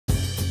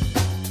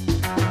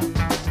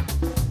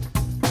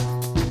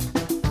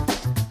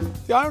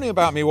The irony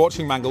about me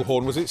watching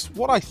Manglehorn was it's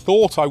what I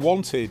thought I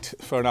wanted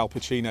for an Al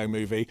Pacino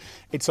movie.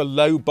 It's a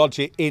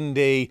low-budget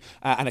indie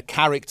and a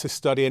character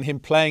study and him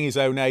playing his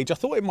own age. I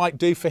thought it might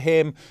do for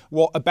him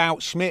what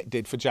About Schmidt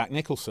did for Jack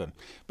Nicholson.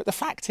 But the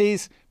fact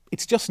is,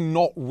 it's just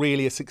not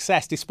really a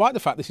success, despite the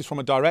fact this is from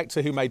a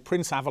director who made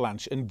Prince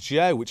Avalanche and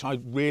Joe, which I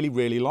really,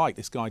 really like,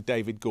 this guy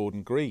David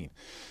Gordon Green.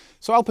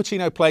 So Al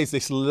Pacino plays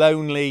this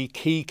lonely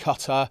key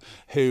cutter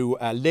who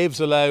lives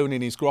alone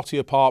in his grotty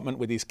apartment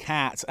with his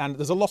cat, and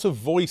there's a lot of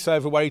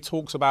voiceover where he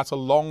talks about a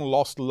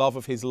long-lost love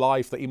of his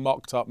life that he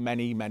mocked up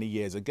many, many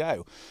years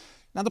ago.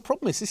 Now, the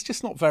problem is, it's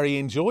just not very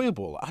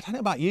enjoyable. I don't know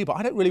about you, but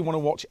I don't really want to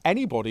watch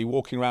anybody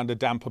walking around a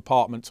damp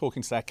apartment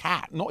talking to their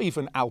cat, not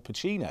even Al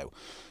Pacino.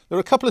 There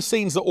are a couple of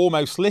scenes that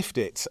almost lift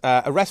it.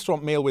 A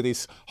restaurant meal with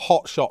his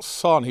hotshot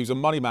son, who's a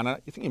money man. I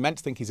think you're meant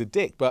to think he's a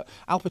dick, but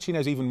Al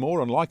Pacino's even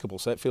more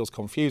unlikable, so it feels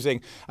confusing.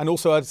 And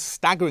also a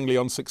staggeringly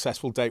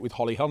unsuccessful date with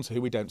Holly Hunter,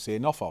 who we don't see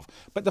enough of.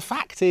 But the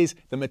fact is,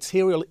 the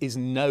material is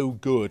no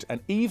good.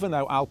 And even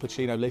though Al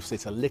Pacino lifts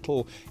it a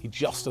little, he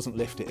just doesn't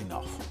lift it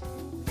enough.